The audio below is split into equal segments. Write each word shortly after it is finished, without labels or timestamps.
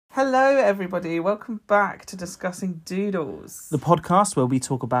Hello, everybody. Welcome back to Discussing Doodles. The podcast where we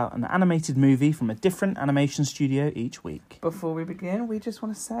talk about an animated movie from a different animation studio each week. Before we begin, we just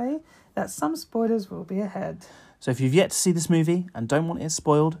want to say that some spoilers will be ahead. So if you've yet to see this movie and don't want it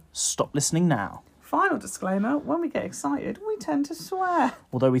spoiled, stop listening now. Final disclaimer, when we get excited, we tend to swear.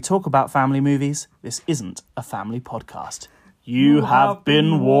 Although we talk about family movies, this isn't a family podcast. You have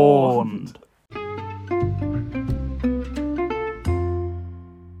been warned.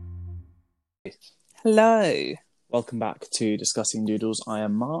 Hello. Welcome back to Discussing Doodles. I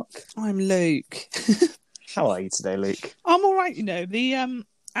am Mark. I'm Luke. How are you today, Luke? I'm all right, the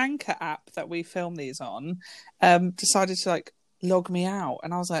Anchor app that we film these on decided to log me out,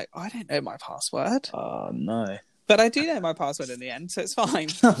 and I was like, I don't know my password. Oh, no. But I do know my password in the end, so it's fine.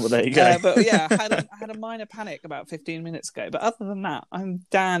 Well, there you go. But yeah, I had a minor panic about 15 minutes ago. But other than that, I'm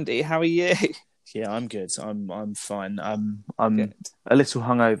dandy. How are you? Yeah, I'm good. I'm fine. I'm Good. a little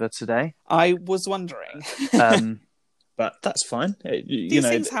hungover today. I was wondering. But that's fine. These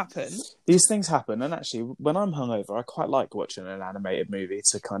things happen. These things happen, and actually, when I'm hungover, I quite like watching an animated movie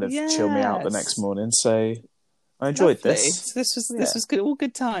to kind of chill me out the next morning. So I enjoyed Lovely. this. So this was good. All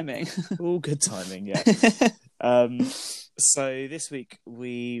good timing. All good timing, yeah. So this week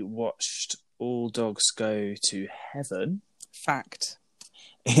we watched All Dogs Go to Heaven. Fact.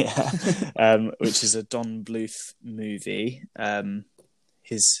 Yeah, which is a Don Bluth movie.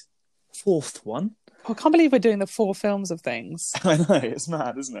 His fourth one. I can't believe we're doing the 4 films of things. I know, it's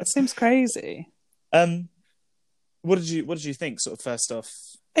mad, isn't it? It seems crazy. What did you think? Sort of first off.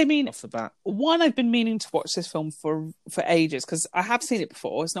 I mean, off the bat. One, I've been meaning to watch this film for ages because I have seen it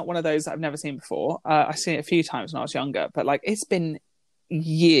before. It's not one of those that I've never seen before. I've seen it a few times when I was younger, but it's been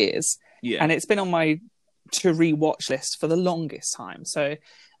years, and it's been on my to rewatch list for the longest time. So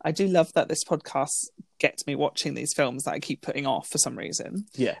I do love that this podcast gets me watching these films that I keep putting off for some reason.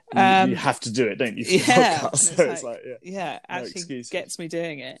 Yeah, you have to do it, don't you? For podcast, so it's actually gets me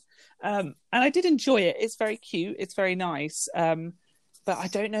doing it. And I did enjoy it. It's very cute. It's very nice. But I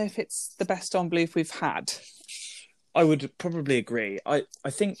don't know if it's the best Don Bluth we've had. I would probably agree. I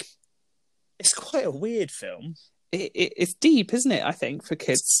think it's quite a weird film. It's deep, isn't it? I think for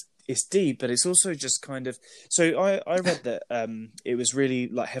kids. It's deep, but it's also just kind of. So I read that it was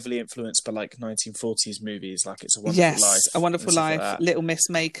really heavily influenced by 1940s movies, like It's a Wonderful Life. A Wonderful Life, Little Miss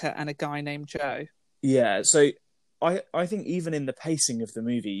Maker, and A Guy Named Joe. Yeah, so I think even in the pacing of the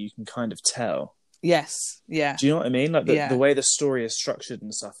movie, you can kind of tell. Yes, yeah. Do you know what I mean? The way the story is structured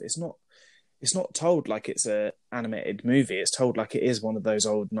and stuff. It's not told like it's a animated movie. It's told like it is one of those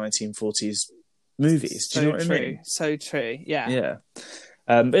old 1940s movies. Do you know what I mean? So true. Yeah. Yeah.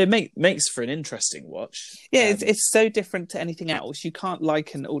 But it makes for an interesting watch. Yeah, it's so different to anything else. You can't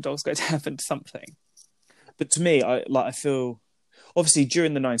liken All Dogs Go to Heaven to something. But to me, I feel obviously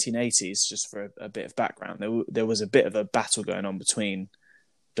during the 1980s, just for a bit of background, there was a bit of a battle going on between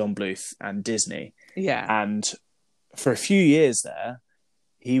Don Bluth and Disney. Yeah. And for a few years there,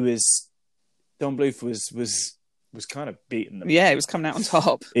 Don Bluth was kind of beating them. Yeah, he was coming out on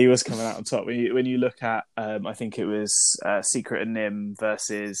top. He was coming out on top. When you look at, I think it was Secret and Nim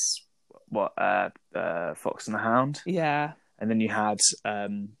versus Fox and the Hound. Yeah. And then you had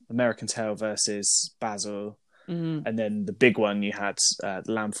American Tail versus Basil. Mm. And then the big one, you had The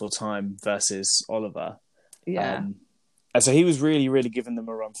Lamb for Time versus Oliver. Yeah. And so he was really, really giving them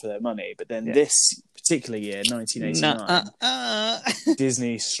a run for their money. But then this particular year, 1989,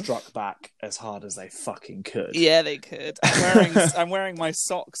 Disney struck back as hard as they fucking could. Yeah, they could. I'm wearing my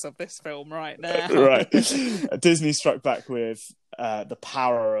socks of this film right now. Right. Disney struck back with the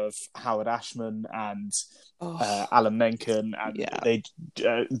power of Howard Ashman and Alan Menken, and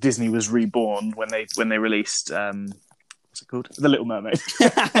Disney was reborn when they released. What's it called? The Little Mermaid.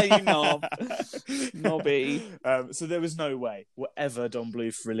 You knob. Nobby. So there was no way, whatever Don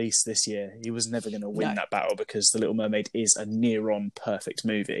Bluth released this year, he was never going to win that battle because The Little Mermaid is a near-on perfect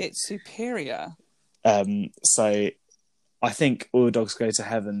movie. It's superior. So I think All Dogs Go to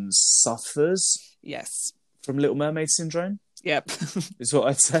Heaven suffers from Little Mermaid syndrome. Yep. Is what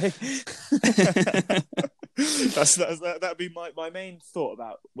I'd say. That'd be my main thought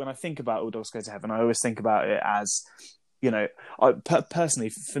about when I think about All Dogs Go to Heaven. I always think about it as,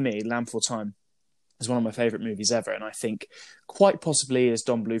 personally, for me, Lamb for Time is one of my favourite movies ever, and I think quite possibly is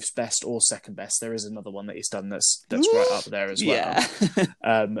Don Bluth's best or second best. There is another one that he's done that's right up there as well.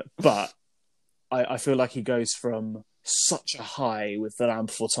 Yeah. But I feel like he goes from such a high with The Lamb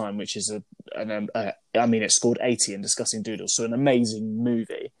Before Time, which is it scored 80 in Discussing Doodles, so an amazing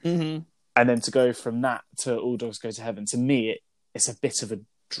movie. Mm-hmm. And then to go from that to All Dogs Go to Heaven, to me, it's a bit of a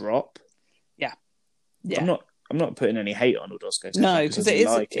drop. Yeah. I'm not putting any hate on All Dogs Go to No, Heaven because it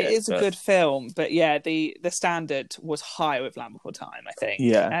is a good film, but yeah, the standard was high with Land Before Time, I think.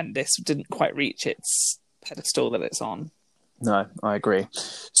 Yeah, and this didn't quite reach its pedestal that it's on. No, I agree.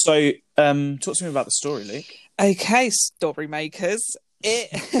 So, talk to me about the story, Luke. Okay, story makers.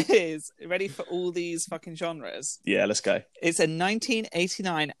 It is ready for all these fucking genres. Yeah, let's go. It's a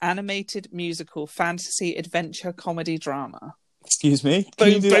 1989 animated musical fantasy adventure comedy drama. Excuse me?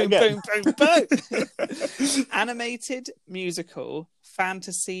 Boom, boom, boom, boom, boom. Animated musical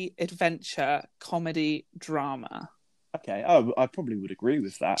fantasy adventure comedy drama. Okay. Oh, I probably would agree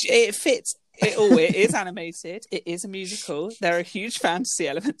with that. It fits. It is animated. It is a musical. There are huge fantasy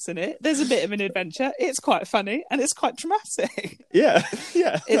elements in it. There's a bit of an adventure. It's quite funny and it's quite dramatic. Yeah,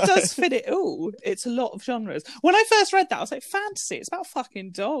 yeah. It does fit it all. It's a lot of genres. When I first read that, I was like, fantasy, it's about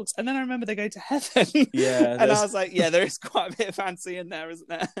fucking dogs. And then I remember they go to heaven. Yeah. And I was like, yeah, there is quite a bit of fantasy in there, isn't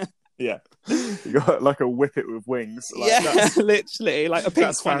there? Yeah. You got like a whippet with wings. Like, yeah, literally. Like a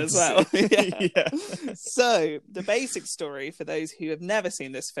pink one as well. Yeah. So, the basic story, for those who have never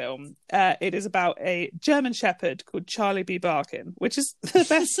seen this film, it is about a German Shepherd called Charlie B. Barkin, which is the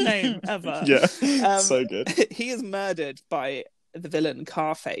best name ever. Yeah, so good. He is murdered by the villain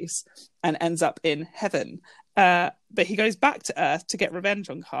Carface and ends up in heaven. But he goes back to Earth to get revenge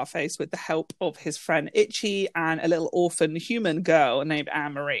on Carface with the help of his friend Itchy and a little orphan human girl named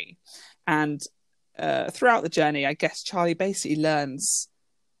Anne-Marie. And throughout the journey, I guess Charlie basically learns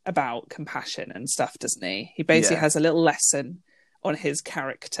about compassion and stuff, doesn't he? He basically has a little lesson on his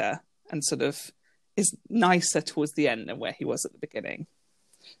character and sort of is nicer towards the end than where he was at the beginning.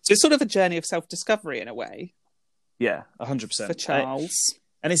 So it's sort of a journey of self-discovery in a way. Yeah, 100%. For Charles.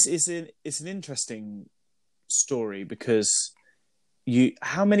 And it's an interesting story because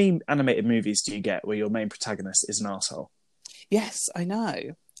how many animated movies do you get where your main protagonist is an arsehole? Yes, I know.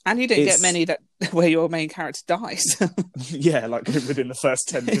 And you don't get many where your main character dies. Yeah, like within the first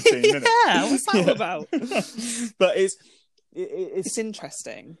 10, 15 minutes. Yeah, what's that about? But it's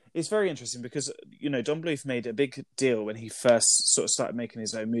interesting. It's very interesting because, Don Bluth made a big deal when he first sort of started making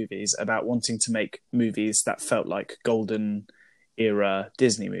his own movies about wanting to make movies that felt like golden era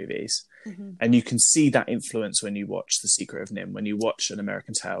Disney movies. Mm-hmm. And you can see that influence when you watch The Secret of NIMH, when you watch An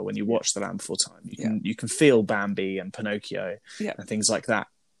American Tail, when you watch The Land Before Time. You can feel Bambi and Pinocchio and things like that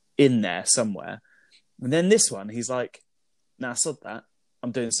in there somewhere. And then this one, he's like, nah, sod that.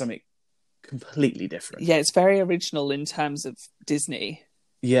 I'm doing something completely different. Yeah, it's very original in terms of Disney.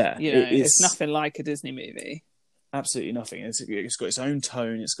 Yeah. It's nothing like a Disney movie. Absolutely nothing. It's got its own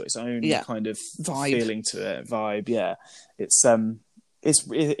tone. It's got its own kind of vibe. Feeling to it. Vibe. Yeah. It's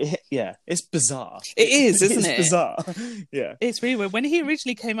bizarre. It is, isn't it? It's bizarre. Yeah. It's really weird. When he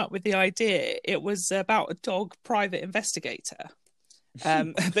originally came up with the idea, it was about a dog private investigator.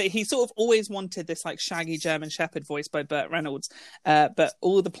 But he sort of always wanted this like shaggy German Shepherd voiced by Burt Reynolds. But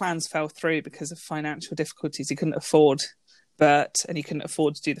all the plans fell through because of financial difficulties. He couldn't afford Burt and he couldn't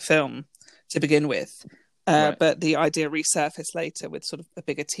afford to do the film to begin with. Right. But the idea resurfaced later with sort of a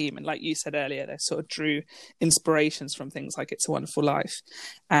bigger team. And like you said earlier, they sort of drew inspirations from things like It's a Wonderful Life.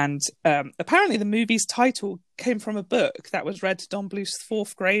 And apparently the movie's title came from a book that was read to Don Bluth's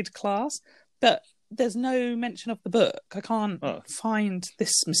 4th grade class. But there's no mention of the book. I can't find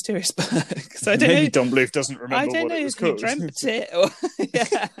this mysterious book. So maybe Don Bluth doesn't remember what it was called. I don't know if he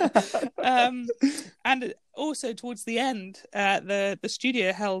dreamt it. And also towards the end, the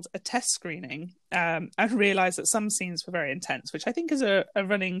studio held a test screening and realised that some scenes were very intense, which I think is a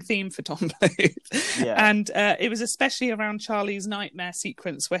running theme for Don Bluth. Yeah. And it was especially around Charlie's nightmare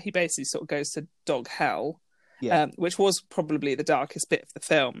sequence where he basically sort of goes to dog hell. Yeah. Which was probably the darkest bit of the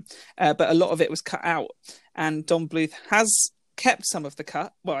film. But a lot of it was cut out. And Don Bluth has kept some of the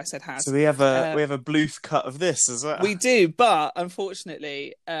cut. Well, I said has. So we have a Bluth cut of this as well. We do, but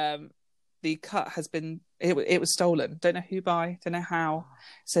unfortunately, the cut has been... It was stolen. Don't know who by, don't know how.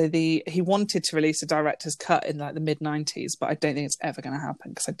 So he wanted to release a director's cut in like the mid-90s, but I don't think it's ever going to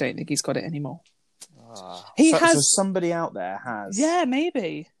happen because I don't think he's got it anymore. So somebody out there has... Yeah,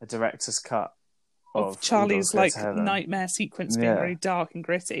 maybe. A director's cut. Of Charlie's like nightmare sequence being very dark and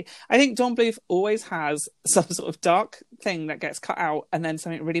gritty. I think Don Bluth always has some sort of dark thing that gets cut out and then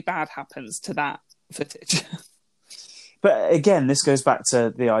something really bad happens to that footage. But again, this goes back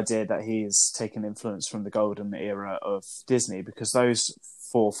to the idea that he's taken influence from the golden era of Disney because those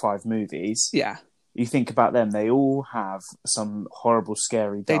 4 or 5 movies you think about them, they all have some horrible,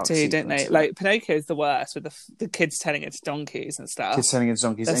 scary, They dark do, don't they? Like, Pinocchio is the worst with the kids turning into donkeys and stuff. Kids turning into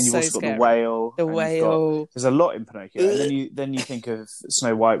donkeys, That's and you've so also got scary. the whale. The whale. There's a lot in Pinocchio. And then you think of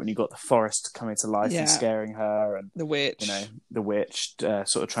Snow White when you got the forest coming to life and scaring her, and the witch. The witch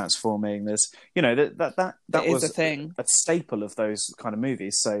sort of transforming. There's that was a thing, a staple of those kind of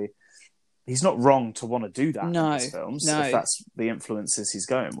movies. So he's not wrong to want to do that in his films if that's the influences he's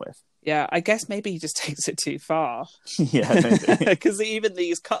going with. Yeah, I guess maybe he just takes it too far. Yeah, maybe. Because even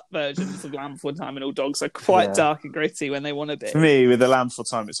these cut versions of Land Before Time and All Dogs are quite dark and gritty when they want to be. For me, with the Land Before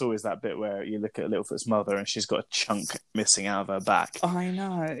Time, it's always that bit where you look at Littlefoot's mother and she's got a chunk missing out of her back. I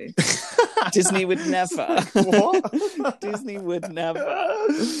know. Disney would never. What? Disney would never.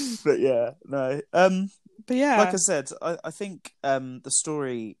 But yeah, no. But yeah. Like I said, I think the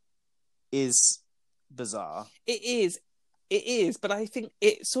story is bizarre. It is, but I think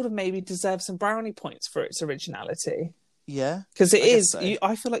it sort of maybe deserves some brownie points for its originality. Yeah. Because it is. So.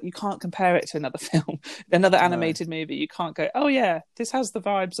 I feel like you can't compare it to another film, another animated movie. You can't go, oh yeah, this has the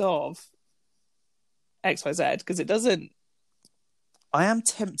vibes of XYZ, because it doesn't. I am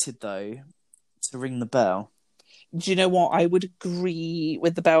tempted, though, to ring the bell. Do you know what? I would agree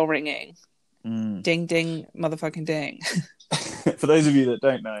with the bell ringing. Ding, ding, motherfucking ding. For those of you that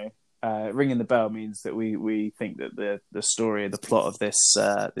don't know, ringing the bell means that we think that the story, the plot of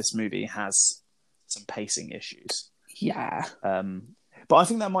this movie has some pacing issues. Yeah. But I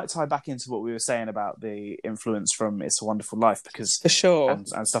think that might tie back into what we were saying about the influence from It's a Wonderful Life, because for sure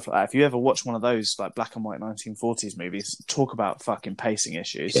and stuff like that. If you ever watch one of those like black and white 1940s movies, talk about fucking pacing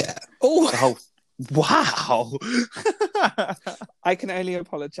issues. Yeah. Oh, the whole. Wow. I can only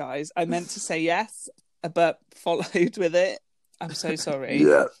apologise. I meant to say yes, but followed with it. I'm so sorry.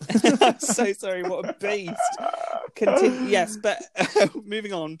 Yeah. I'm so sorry. What a beast. Yes, but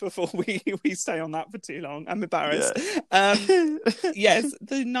moving on before we stay on that for too long. I'm embarrassed. Yeah. Yes,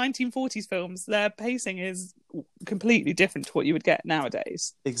 the 1940s films, their pacing is completely different to what you would get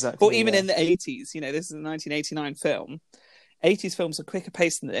nowadays. Exactly. Or even in the 80s. You know, this is a 1989 film. 80s films are quicker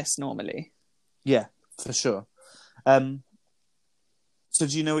paced than this normally. Yeah, for sure. So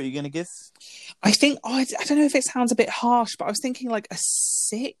do you know what you're going to give? I think, I don't know if it sounds a bit harsh, but I was thinking like a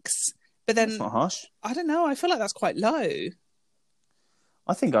 6. But then... It's not harsh. I don't know. I feel like that's quite low.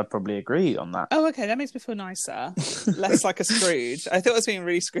 I think I'd probably agree on that. Oh, okay. That makes me feel nicer. Less like a Scrooge. I thought it was being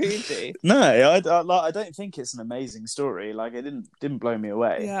really Scroogey. No, I don't think it's an amazing story. Like, it didn't blow me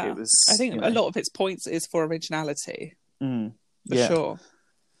away. Yeah. It was. I think a lot of its points is for originality. For sure.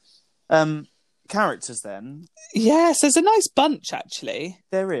 Characters then. Yes, there's a nice bunch actually.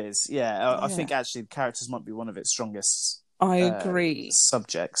 There is, yeah. I think actually characters might be one of its strongest. I agree.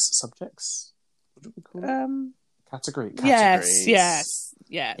 Subjects. What do we call it? Categories. Yes.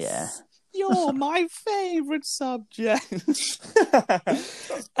 Yeah. You're my favourite subject.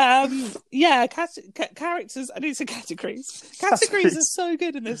 Characters. I need some categories. Categories are so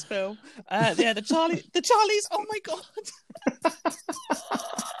good in this film. The Charlies. Oh my god.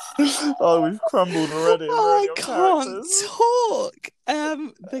 Oh, we've crumbled already. I can't talk.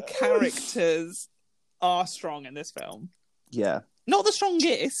 The characters are strong in this film. Yeah. Not the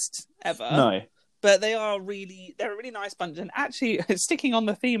strongest ever. No. But they're a really nice bunch. And actually, sticking on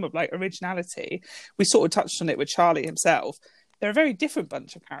the theme of like originality, we sort of touched on it with Charlie himself. They're a very different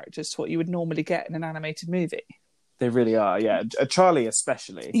bunch of characters to what you would normally get in an animated movie. They really are, yeah. Charlie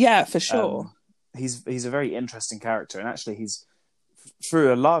especially. Yeah, for sure. He's a very interesting character, and actually he's,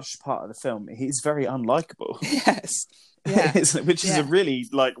 through a large part of the film, he's very unlikable. Yes. Yeah. Which is a really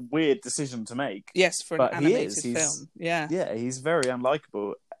like weird decision to make. Yes, for an animated film. Yeah. Yeah, he's very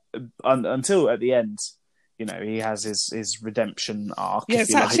unlikable. Until at the end, you know, he has his redemption arc. Yeah,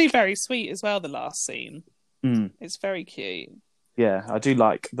 it's actually very sweet as well, the last scene. It's very cute. Yeah, I do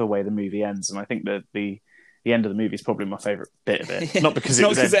like the way the movie ends, and I think that the end of the movie is probably my favourite bit of it. Not because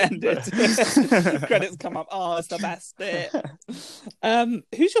it ended. Credits come up. Oh, it's the best bit.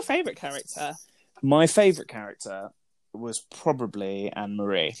 Who's your favourite character? My favourite character was probably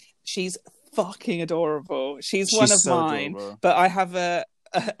Anne-Marie. She's fucking adorable. She's one of so mine. Adorable. But I have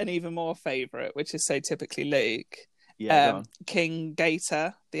an even more favourite, which is so typically Luke. Yeah, King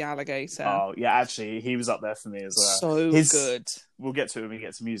Gator, the alligator. Oh, yeah, actually, he was up there for me as well. So good. We'll get to it when we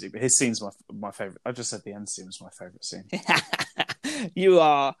get to music, but his scene's my favourite. I just said the end scene was my favourite scene.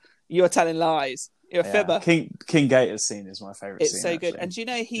 You're telling lies. You're a fibber. King Gator's scene is my favourite scene. It's so good. And do you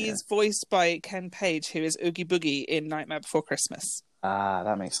know he is voiced by Ken Page, who is Oogie Boogie in Nightmare Before Christmas. Ah,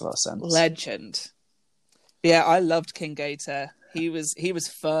 that makes a lot of sense. Legend. Yeah, I loved King Gator. He was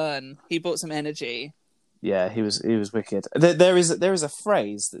fun. He brought some energy. Yeah, he was wicked. There is a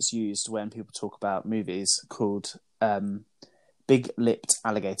phrase that's used when people talk about movies called "big-lipped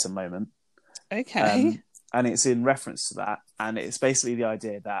alligator moment." Okay. And it's in reference to that, and it's basically the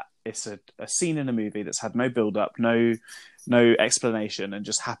idea that it's a scene in a movie that's had no build-up, no explanation, and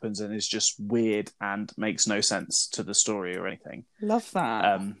just happens and is just weird and makes no sense to the story or anything. Love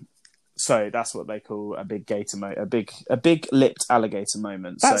that. So that's what they call a big gator a big-lipped alligator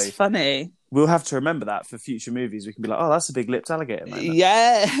moment. That's so funny. We'll have to remember that for future movies. We can be like, oh, that's a big-lipped alligator moment.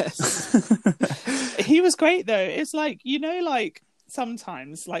 Yes. He was great though. It's like, like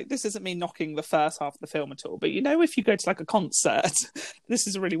sometimes, like, this isn't me knocking the first half of the film at all, but if you go to like a concert, this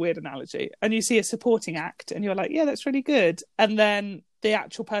is a really weird analogy, and you see a supporting act and you're like, yeah, that's really good, and then the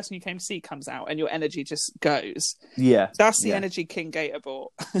actual person you came to see comes out and your energy just goes. Yeah. That's the energy King Gator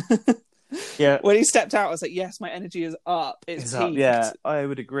brought. Yeah. When he stepped out, I was like, yes, my energy is up. It's peaked. Yeah, I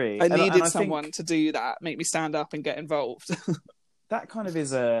would agree. I needed someone to do that, make me stand up and get involved. That kind of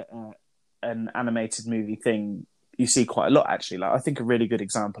is an animated movie thing you see quite a lot, actually. Like, I think a really good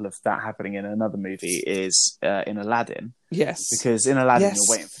example of that happening in another movie is in Aladdin. Yes. Because in Aladdin,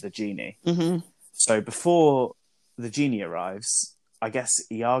 you're waiting for the genie. Mm-hmm. So before the genie arrives, I guess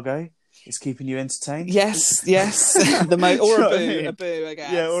Iago is keeping you entertained. Yes. Or a boo, I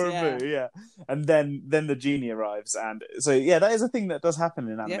guess. Yeah, or a boo, yeah. And then the genie arrives, and so that is a thing that does happen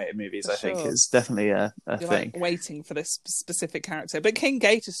in animated movies. I think it's definitely a You're thing. Like waiting for this specific character, but King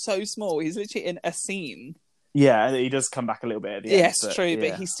Gator's so small; he's literally in a scene. Yeah, he does come back a little bit at the end. Yes, true,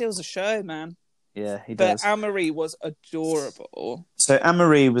 but he steals the show, man. Yeah, he does. But Anne-Marie was adorable. So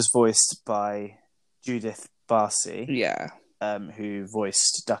Anne-Marie was voiced by Judith Barcy. Yeah. Who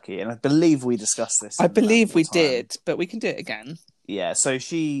voiced Ducky, and I believe we discussed this. I believe we did, but we can do it again. Yeah, so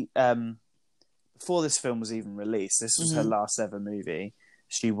she, before this film was even released, this was her last ever movie.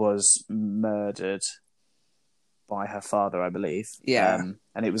 She was murdered by her father, I believe. Yeah,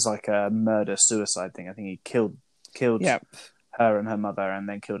 and it was like a murder-suicide thing. I think he killed her and her mother, and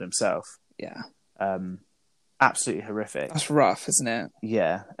then killed himself. Yeah, absolutely horrific. That's rough, isn't it?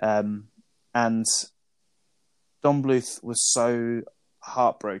 Yeah, and Don Bluth was so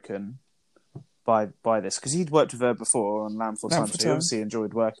heartbroken by this because he'd worked with her before on Lamb for Time, so he obviously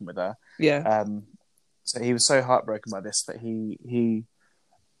enjoyed working with her. Yeah. So he was so heartbroken by this that he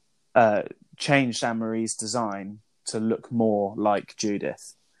changed Anne-Marie's design to look more like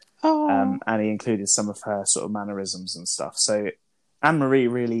Judith. Oh. And he included some of her sort of mannerisms and stuff. So Anne-Marie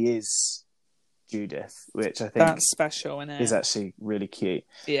really is Judith, which I think that's special, isn't it? Is actually really cute.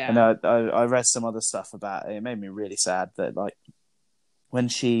 Yeah. And I read some other stuff about it. It made me really sad that, like, when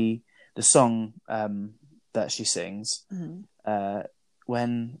the song that she sings,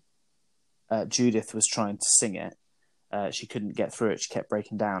 when Judith was trying to sing it, she couldn't get through it. She kept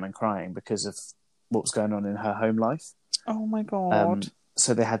breaking down and crying because of what was going on in her home life. Oh my God.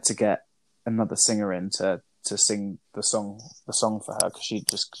 So they had to get another singer in to sing the song for her because she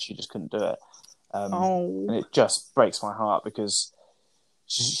just couldn't do it. And it just breaks my heart because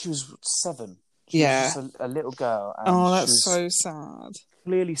she was 7. She was just a little girl. And that's so sad.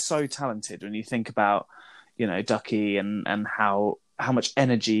 Clearly so talented when you think about, Ducky and how much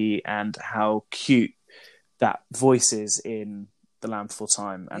energy and how cute that voice is in The Lamb Before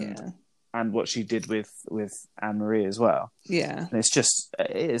Time and what she did with Anne-Marie as well. Yeah. And it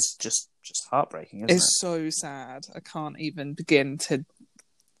is just heartbreaking, isn't it? It's so sad. I can't even begin to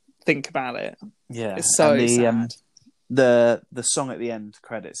think about it. Yeah, it's so sad. The song at the end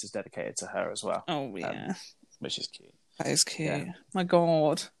credits is dedicated to her as well. Oh yeah, which is cute. That is cute. Yeah. My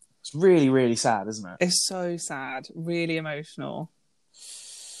God, it's really, really sad, isn't it? It's so sad. Really emotional.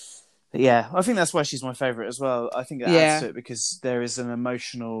 But yeah, I think that's why she's my favourite as well. I think that adds to it because there is an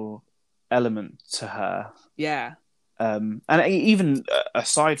emotional element to her. Yeah. And even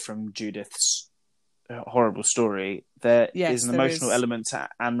aside from Judith's horrible story, there is an emotional element to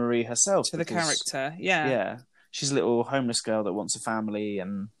Anne-Marie herself. To the character, yeah. Yeah. She's a little homeless girl that wants a family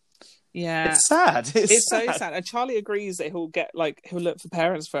and it's sad. It's sad. So sad. And Charlie agrees that he'll look for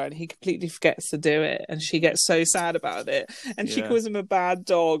parents for her and he completely forgets to do it. And she gets so sad about it. And she calls him a bad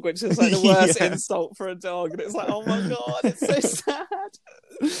dog, which is like the worst insult for a dog. And it's like, oh my God, it's so sad.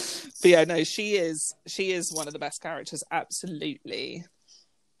 But yeah, no, she is one of the best characters, absolutely.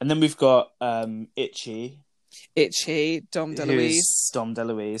 And then we've got Itchy, Dom DeLuise. Dom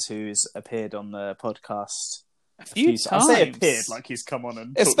DeLuise, who's appeared on the podcast a few times. I say appeared like he's come on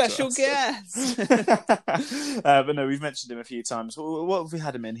and a special guest. But no, we've mentioned him a few times. What have we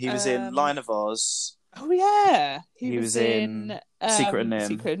had him in? He was in Lion of Oz. Oh yeah, he was in Secret of NIMH.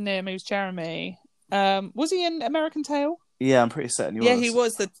 Secret of NIMH. He was Jeremy. Was he in American Tail? Yeah, I'm pretty certain he was. Yeah, he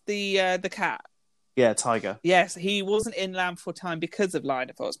was the cat. Yeah, Tiger. Yes, he wasn't in Land Before Time because of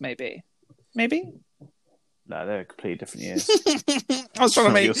Lion of Oz, maybe. Maybe? No, they're completely different years. I was trying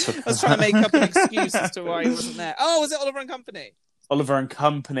to make up an excuse as to why he wasn't there. Oh, was it Oliver and Company? Oliver and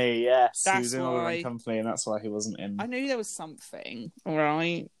Company, yes. That's he was in why... Oliver and Company, and that's why he wasn't in. I knew there was something,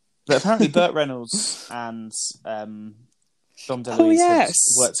 right? But apparently Burt Reynolds and Dom DeLuise had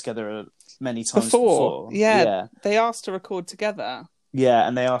worked together many times before. Yeah, they asked to record together. Yeah,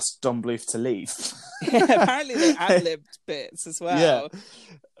 and they asked Don Bluth to leave. Yeah, apparently they ad-libbed bits as well. Yeah.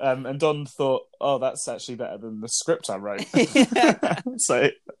 And Don thought, oh, that's actually better than the script I wrote. So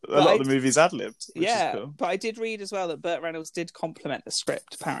a lot of the movie's ad-libbed, which is cool. But I did read as well that Burt Reynolds did compliment the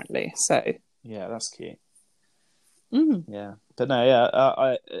script, apparently. So yeah, that's cute. Mm. Yeah. But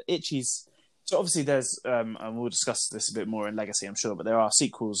no, Itchy's... So obviously there's, and we'll discuss this a bit more in Legacy, I'm sure, but there are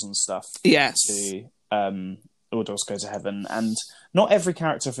sequels and stuff to All Dogs Go to Heaven, and not every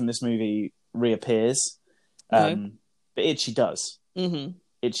character from this movie reappears, but Itchy does. Mm-hmm.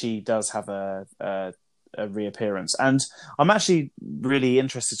 Itchy does have a reappearance, and I'm actually really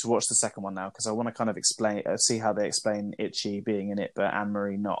interested to watch the second one now because I want to kind of see how they explain Itchy being in it, but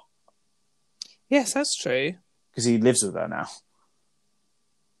Anne-Marie not. Yes, that's true. Because he lives with her now.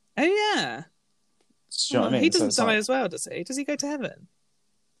 Oh yeah. Do you know what I mean? He doesn't die as well, does he? Does he go to heaven?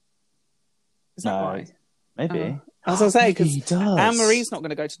 Is that why? Maybe. I was going to say, because he does. Anne-Marie's not going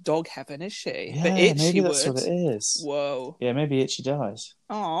to go to dog heaven, is she? Yeah, but Itchy maybe would. that's what it is. Whoa. Yeah, maybe Itchy dies.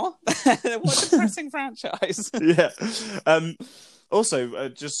 Aw. What a depressing franchise. Yeah. Also,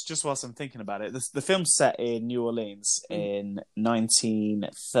 just whilst I'm thinking about it, the film's set in New Orleans in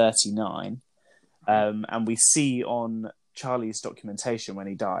 1939, and we see on Charlie's documentation when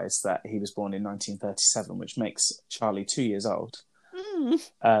he dies that he was born in 1937, which makes Charlie 2 years old.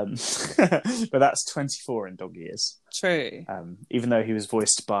 But that's 24 in dog years. True. Even though he was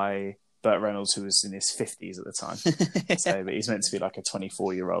voiced by Burt Reynolds, who was in his 50s at the time. So, but he's meant to be like a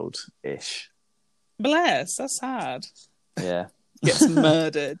 24-year-old-ish. Bless, that's sad. Yeah. Gets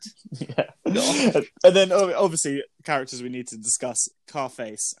murdered. Yeah. And then obviously characters we need to discuss: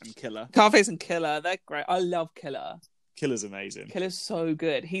 Carface and Killer. Carface and Killer, they're great. I love Killer. Killer's amazing. Killer's so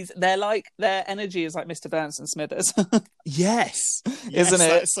good. Their energy is like Mr. Burns and Smithers. Yes, isn't it?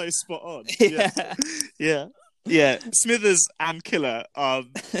 That's so spot on. Yeah. Smithers and Killer are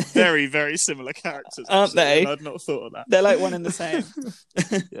very, very similar characters, aren't they? I'd not thought of that. They're like one and the same.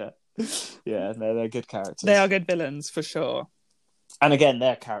 Yeah. They're good characters. They are good villains for sure. And again,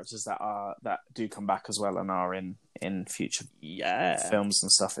 they're characters that do come back as well and are in future films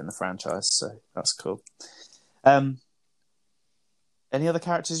and stuff in the franchise. So that's cool. Any other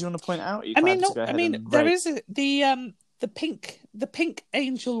characters you want to point out? There is the pink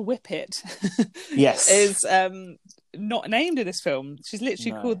angel Whippet. Yes, is not named in this film. She's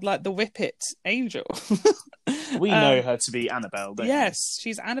literally called like the Whippet Angel. We know her to be Annabelle, don't we?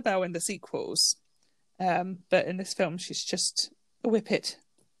 She's Annabelle in the sequels, but in this film she's just a Whippet,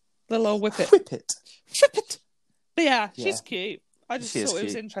 little old Whippet. Whippet. But yeah, she's cute. I just thought it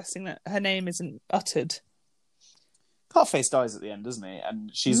was interesting that her name isn't uttered. Carface dies at the end, doesn't he?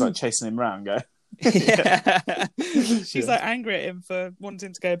 And she's like chasing him around, She's like angry at him for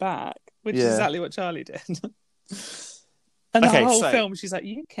wanting to go back, which is exactly what Charlie did. And the whole film, she's like,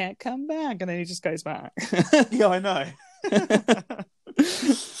 "You can't come back," and then he just goes back. Yeah, I know.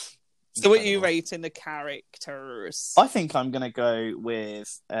 So, what are you rating the characters? I think I'm going to go with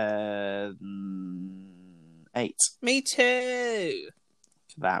 8. Me too.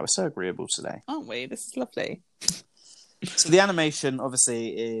 That we're so agreeable today, aren't we? This is lovely. So the animation obviously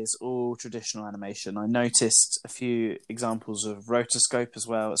is all traditional animation. I noticed a few examples of rotoscope as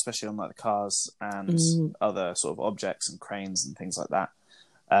well, especially on like the cars and other sort of objects and cranes and things like that.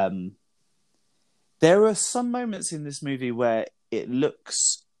 There are some moments in this movie where it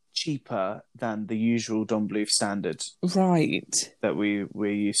looks cheaper than the usual Don Bluth standard, right? That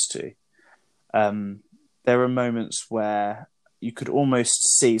we're used to. There are moments where you could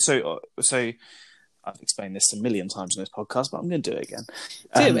almost see. So. I've explained this a million times in this podcast, but I'm going to do it again.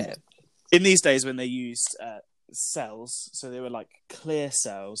 Do it. In these days when they used cells, so they were like clear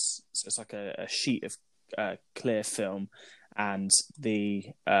cells, so it's like a sheet of clear film, and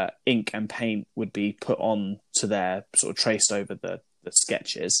the ink and paint would be put on to there, sort of traced over the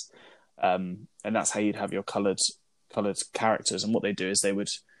sketches, and that's how you'd have your coloured characters. And what they do is they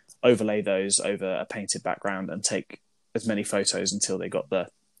would overlay those over a painted background and take as many photos until they got the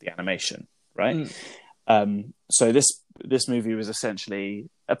animation. Right, so this movie was essentially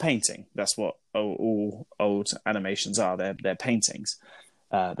a painting. That's what all old animations are. They're paintings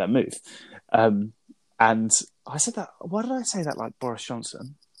that move. And I said that. Why did I say that like Boris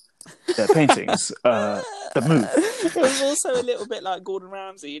Johnson? their paintings. The move. It was also a little bit like Gordon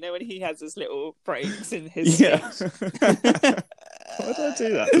Ramsay, when he has his little breaks in his speech. Why did I do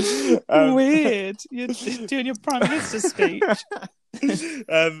that? Weird. You're doing your Prime Minister's speech.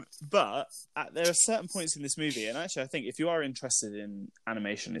 But there are certain points in this movie, and actually I think if you are interested in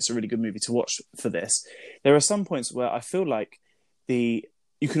animation, it's a really good movie to watch for this. There are some points where I feel like you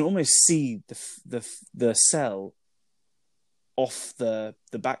can almost see the cell off the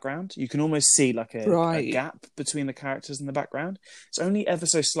background. You can almost see like a gap between the characters in the background. It's only ever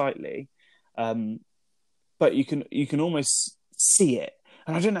so slightly, but you can almost see it.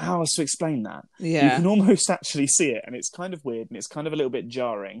 And I don't know how else to explain that. Yeah. You can almost actually see it, and it's kind of weird, and it's kind of a little bit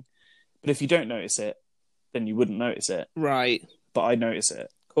jarring. But if you don't notice it, then you wouldn't notice it. Right. But I notice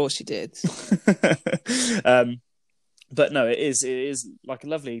it. Of course you did. But no, it is like a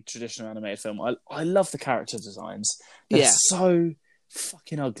lovely traditional animated film. I love the character designs. They're so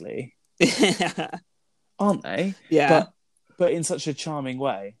fucking ugly. Aren't they? Yeah. But in such a charming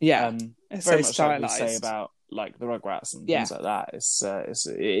way. Yeah. It's very much stylized. Like we say about like the Rugrats and things like that.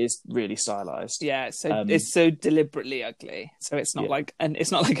 It is really stylized. Yeah, it's so deliberately ugly. So it's not like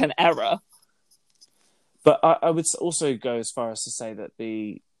an error. But I would also go as far as to say that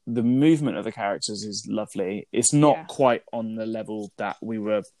the movement of the characters is lovely. It's not quite on the level that we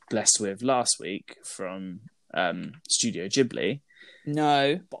were blessed with last week from Studio Ghibli.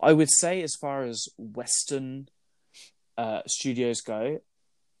 No. But I would say as far as Western studios go,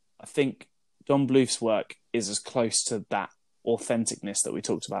 I think Don Bluth's work is as close to that authenticness that we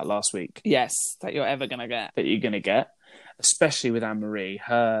talked about last week. Yes, that you're ever going to get. That you're going to get. Especially with Anne-Marie,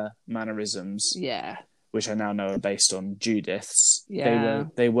 her mannerisms. Yeah. Which I now know are based on Judith's. Yeah.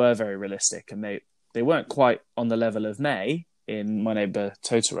 They were very realistic, and they weren't quite on the level of May in My Neighbor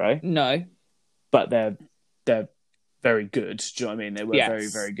Totoro. No. But they're very good. Do you know what I mean? They were very,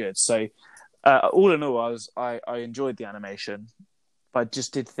 very good. So all in all, I enjoyed the animation, but I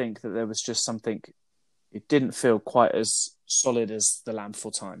just did think that there was just something. It didn't feel quite as solid as The Land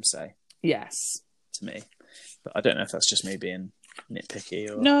Before Time, say. Yes. To me, but I don't know if that's just me being nitpicky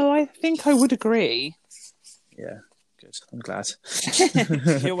or. No, I think I would agree. Yeah, good. I'm glad.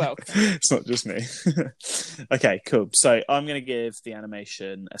 You're welcome. It's not just me. Okay, cool. So I'm going to give the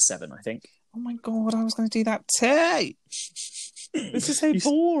animation a 7, I think. Oh my god, I was going to do that too. This is so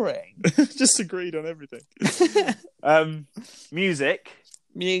boring. Just agreed on everything.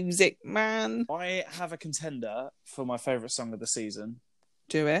 Music, man. I have a contender for my favourite song of the season.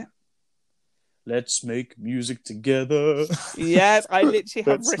 Do it. Let's make music together. Yes, I literally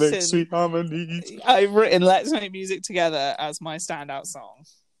have written. Let's make sweet harmony. I've written "Let's Make Music Together" as my standout song.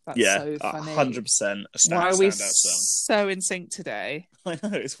 That's so funny. 100%. Why are we so in sync today? I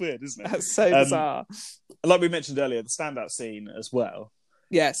know, it's weird, isn't it? That's so bizarre. Like we mentioned earlier, the standout scene as well.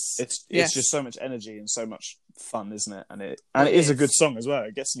 Yes, it's just so much energy and so much fun, isn't it? And it is a good song as well.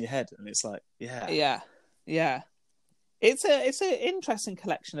 It gets in your head, and it's like, yeah. It's an interesting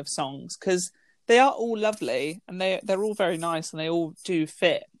collection of songs because they are all lovely and they're all very nice and they all do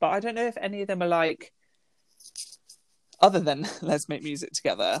fit. But I don't know if any of them are like, other than Let's Make Music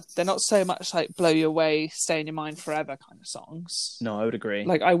Together, they're not so much like blow you away, stay in your mind forever kind of songs. No, I would agree.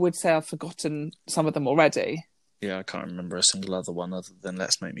 Like I would say I've forgotten some of them already. Yeah, I can't remember a single other one other than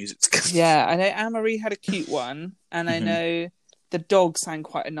Let's Make Music Together. Yeah, I know Anne-Marie had a cute one, and I know the dog sang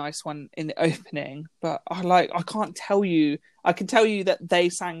quite a nice one in the opening, but I can't tell you. I can tell you that they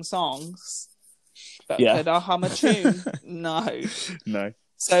sang songs, but could I hum a tune? No.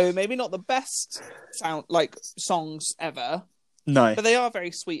 So maybe not the best songs ever. No. But they are very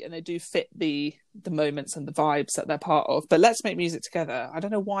sweet and they do fit the moments and the vibes that they're part of. But Let's Make Music Together, I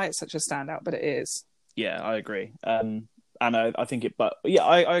don't know why it's such a standout, but it is. Yeah, I agree. And I think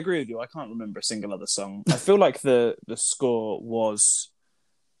I agree with you. I can't remember a single other song. I feel like the score was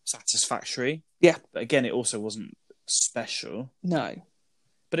satisfactory. Yeah. But again, it also wasn't special. No.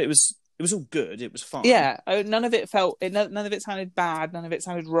 But it was all good. It was fine. Yeah. None of it sounded bad. None of it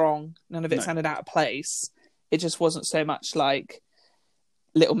sounded wrong. None of it sounded out of place. It just wasn't so much like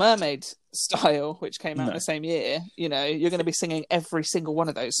Little Mermaid style, which came out in the same year. You know, you're going to be singing every single one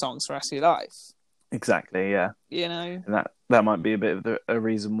of those songs for the rest of your life. Exactly, yeah. You know? And that might be a bit of a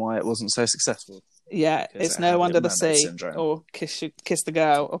reason why it wasn't so successful. Yeah, it's No Under the Sea, syndrome. Or Kiss the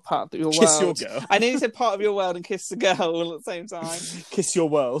Girl, or Part of Your World. Kiss Your Girl. I nearly said Part of Your World and Kiss the Girl all at the same time. Kiss Your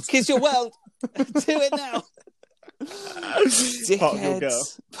World. Kiss Your World. Do it now. Part of Your Girl.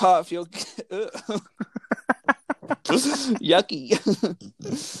 Part of Your... Yucky.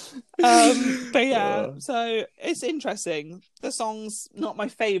 But yeah, so it's interesting. The song's not my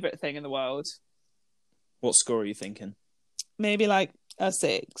favourite thing in the world. What score are you thinking? Maybe like A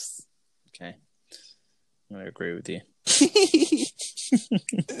 6. Okay. I'm going to agree with you.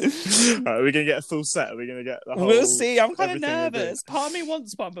 Right, are we going to get a full set? Are we going to get the whole... We'll see. I'm kind of nervous. Part of me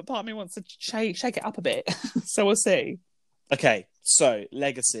wants one, but part of me wants to shake it up a bit. So we'll see. Okay, so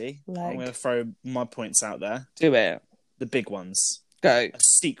Legacy. I'm going to throw my points out there. Do it. The big ones. Go. A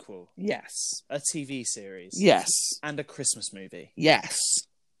sequel. Yes. A TV series. Yes. And a Christmas movie. Yes.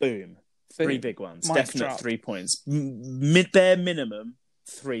 Boom. 3 big ones. Mic Definite drop. 3 points. Bare minimum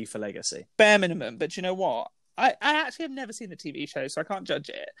 3 for Legacy. Bare minimum. But you know what? I actually have never seen the TV show, so I can't judge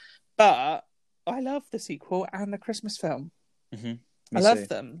it. But I love the sequel and the Christmas film. Mm-hmm. I love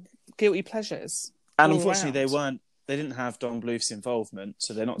them. Guilty pleasures. And unfortunately, they didn't have Don Bluth's involvement,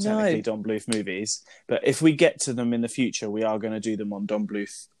 so they're not technically Don Bluth movies. But if we get to them in the future, we are going to do them on Don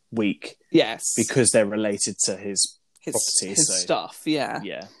Bluth week. Yes. Because they're related to his property. His stuff, yeah.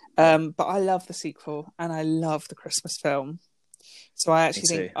 Yeah. But I love the sequel and I love the Christmas film. So I actually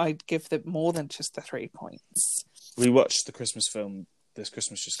think I'd give them more than just the 3 points. We watched the Christmas film this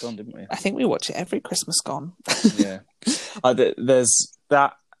Christmas just gone, didn't we? I think we watch it every Christmas gone. Yeah. There's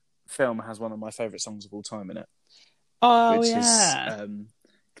that film has one of my favourite songs of all time in it. Oh, which yeah. is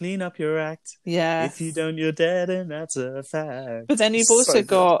Clean Up Your Act. Yeah. If you don't, you're dead, and that's a fact. But then you've also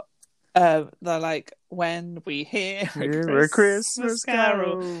got the when we hear a Christmas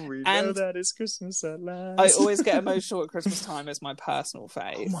carol, we know that it's Christmas at last. I always get emotional at Christmas time. It's my personal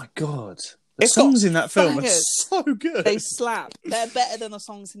fave. Oh my god. The songs in that film are so good. They slap. They're better than the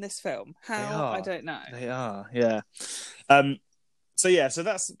songs in this film. How? I don't know. They are, yeah. So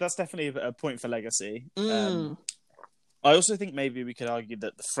that's definitely a point for Legacy. I also think maybe we could argue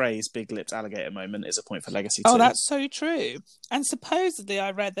that the phrase "big lipped alligator moment" is a point for Legacy too. Oh, that's so true. And supposedly I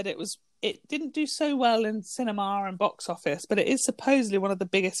read that it didn't do so well in cinema and box office, but it is supposedly one of the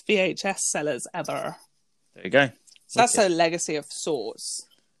biggest VHS sellers ever. There you go. So that's a legacy of sorts.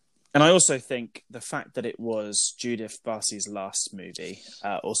 And I also think the fact that it was Judith Barsi's last movie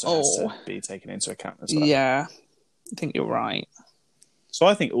also has to be taken into account as well. Yeah, I think you're right. So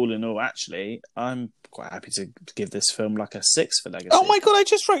I think all in all, actually, I'm quite happy to give this film like a 6 for Legacy. Oh my god, I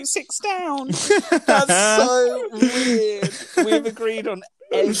just wrote 6 down. That's so weird. We've agreed on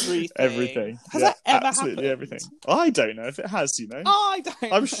everything. Everything. Has that ever absolutely happened? Everything. I don't know if it has, you know. I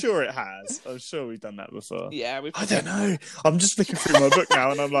don't I'm sure it has. I'm sure we've done that before. Yeah, I don't know. I'm just looking through my book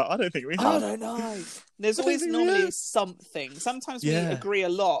now and I'm like, I don't think we have. I don't know. There's always normally something. Sometimes we agree a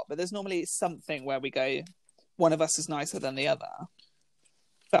lot, but there's normally something where we go, one of us is nicer than the other.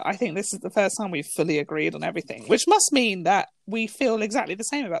 But I think this is the first time we've fully agreed on everything, which must mean that we feel exactly the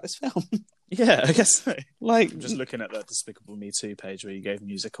same about this film. Yeah, I guess so. Like, I'm just looking at that Despicable Me 2 page where you gave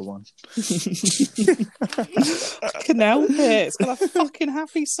music a 1. I can help it. It's got a fucking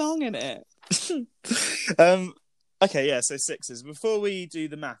happy song in it. Okay, yeah, so 6s. Before we do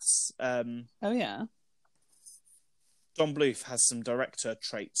the maths, oh yeah, Don Bluth has some director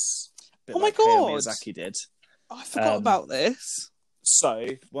traits. Oh my god, Miyazaki did. Oh, I forgot about this. So,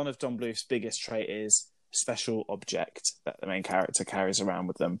 one of Don Bluth's biggest trait is special object that the main character carries around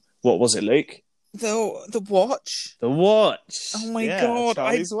with them. What was it, Luke? The watch. The watch. Oh my god,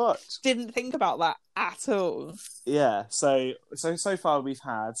 Charlie's watch. Didn't think about that at all. Yeah. So far we've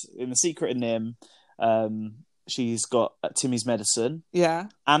had in The Secret of NIMH, she's got Timmy's medicine. Yeah.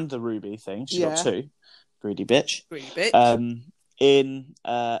 And the ruby thing. She's got 2. Greedy bitch. Greedy bitch. In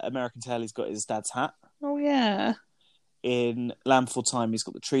American Tail, he's got his dad's hat. Oh yeah. In Land Before Time, he's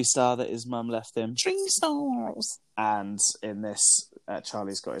got the tree star that his mum left him. Tree stars. And in this,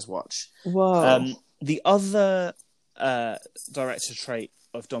 Charlie's got his watch. Whoa. The other director trait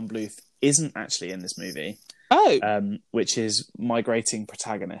of Don Bluth isn't actually in this movie. Oh. Which is migrating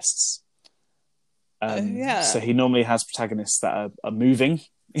protagonists. Yeah. So he normally has protagonists that are moving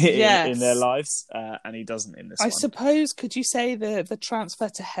in their lives, and he doesn't in this one. I suppose, could you say the transfer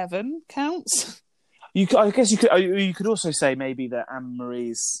to heaven counts? I guess you could also say maybe that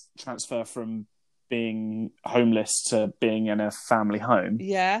Anne-Marie's transfer from being homeless to being in a family home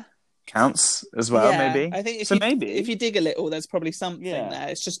counts as well, maybe. I think if you dig a little, there's probably something there.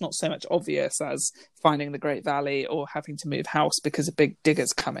 It's just not so much obvious as finding the Great Valley or having to move house because a big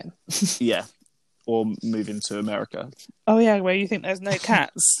digger's coming. Yeah. Or moving to America. Oh yeah, where you think there's no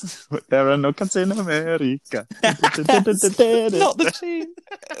cats. There are no cats in America. Not the tune.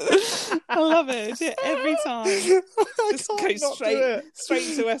 I love it. Every time. Just go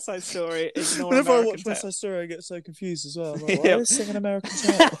straight to West Side Story. Whenever I watch West Side Story, I get so confused as well. I'm like, why are they singing American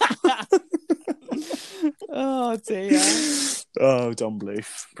Tail? Oh dear. Oh, Don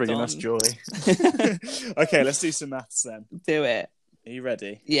Bluth, bringing us joy. Okay, let's do some maths then. Do it. Are you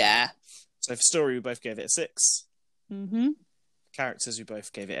ready? Yeah. So for story, we both gave it a 6. Mm-hmm. characters, we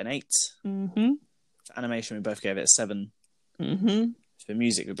both gave it an 8. Mm-hmm. For animation, we both gave it a 7. Mm-hmm. For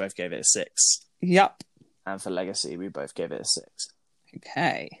music, we both gave it a 6. Yep. And for legacy, we both gave it a 6.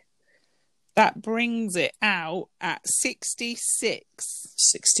 Okay. That brings it out at 66.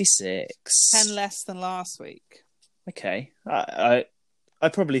 66. 10 less than last week. Okay. I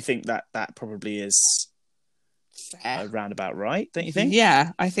probably think that probably is around about right, don't you think?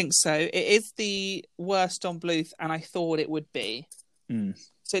 Yeah, I think so. It is the worst on Bluth, and I thought it would be.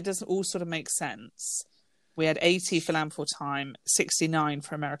 So it doesn't all sort of make sense. We had 80 for Land Before Time, 69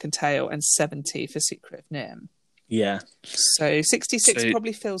 for American Tail, and 70 for Secret of NIMH. Yeah. So 66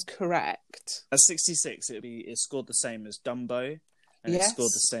 probably feels correct. At 66, it scored the same as Dumbo, and it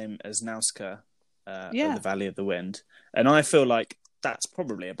scored the same as Nausicaa, The Valley of the Wind. And I feel like that's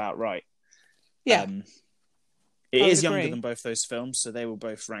probably about right. Yeah. It is younger than both those films, so they will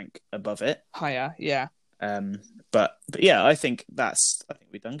both rank above it. Higher, yeah. But yeah, I think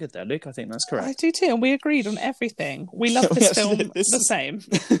we've done good there, Luke. I think that's correct. I do too, and we agreed on everything. We love this film the same.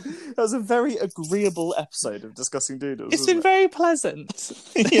 That was a very agreeable episode of discussing Doodles. It's been very pleasant.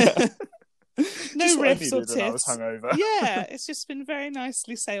 Yeah. No riffs or tiffs. I was hungover. Yeah, it's just been very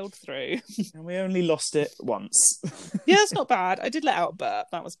nicely sailed through. And we only lost it once. Yeah, that's not bad. I did let out a burp.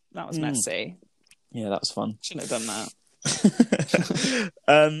 That was messy. Yeah, that was fun. Shouldn't have done that.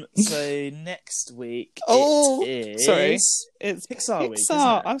 So next week it's Pixar week, isn't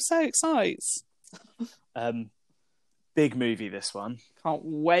Pixar. it? I'm so excited. Big movie, this one. Can't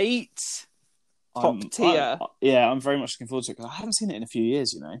wait. Top tier. I'm very much looking forward to it because I haven't seen it in a few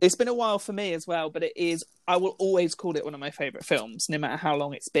years, you know. It's been a while for me as well, but I will always call it one of my favourite films, no matter how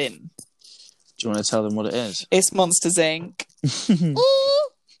long it's been. Do you want to tell them what it is? It's Monsters, Inc.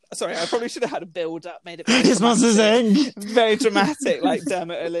 Sorry, I probably should have had a build-up, made it very It's Monsters, Inc. Very dramatic, like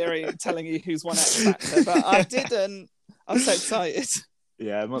Dermot O'Leary telling you who's won X Factor, but I didn't. I was so excited.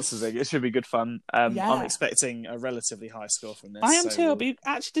 Yeah, Monsters, Inc. It should be good fun. I'm expecting a relatively high score from this. I am too. I'll be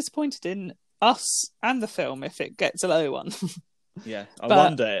actually disappointed in us and the film if it gets a low one. Yeah, I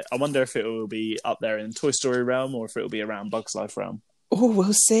wonder if it will be up there in Toy Story realm or if it will be around Bugs Life realm. Oh,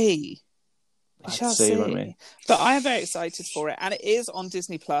 we'll see. We shall see. Won't we? But I am very excited for it, and it is on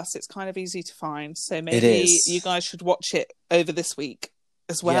Disney Plus. It's kind of easy to find, so maybe you guys should watch it over this week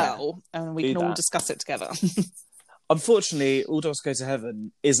as well, and we can all discuss it together. Unfortunately, All Dogs Go to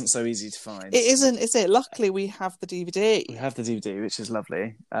Heaven isn't so easy to find. It isn't, is it? Luckily, we have the DVD. We have the DVD, which is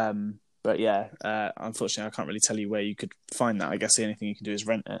lovely. But yeah, unfortunately, I can't really tell you where you could find that. I guess the only thing you can do is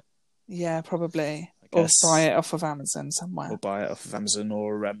rent it. Yeah, probably. Or buy it off of Amazon somewhere. Or buy it off of Amazon,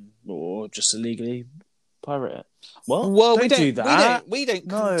 or just illegally pirate it. Well, we don't do that. We don't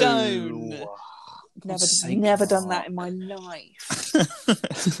condone. Never done that in my life.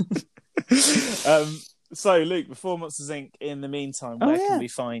 So, Luke, before Monsters, Inc., in the meantime, where can we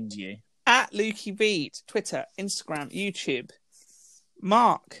find you? At Lukey Reed, Twitter, Instagram, YouTube.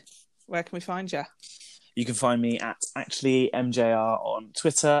 Mark, where can we find you? You can find me at ActuallyMJR on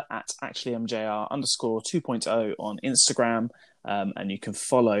Twitter, at ActuallyMJR_2.0 on Instagram, and you can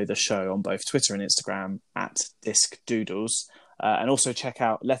follow the show on both Twitter and Instagram at Disc Doodles, and also check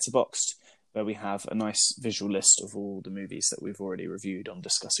out Letterboxd, where we have a nice visual list of all the movies that we've already reviewed on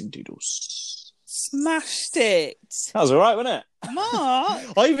Discussing Doodles. Smashed it. That was all right, wasn't it?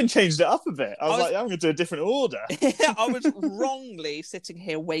 Mark! I even changed it up a bit. I was like, I'm going to do a different order. I was wrongly sitting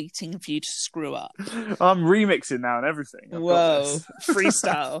here waiting for you to screw up. I'm remixing now and everything. Whoa.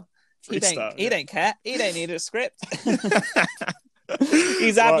 Freestyle. He don't care. He don't need a script.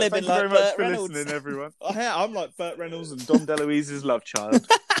 He's ad-libbing like Burt Reynolds. Listening, everyone. I'm like Burt Reynolds and Dom DeLuise's love child.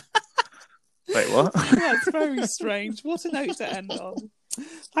 Wait, what? That's very strange. What a note to end on.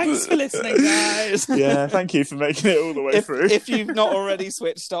 Thanks for listening, guys. Yeah, thank you for making it all the way through. If you've not already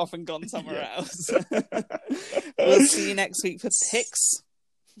switched off and gone somewhere else. We'll see you next week for Pix.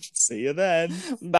 See you then. Bye.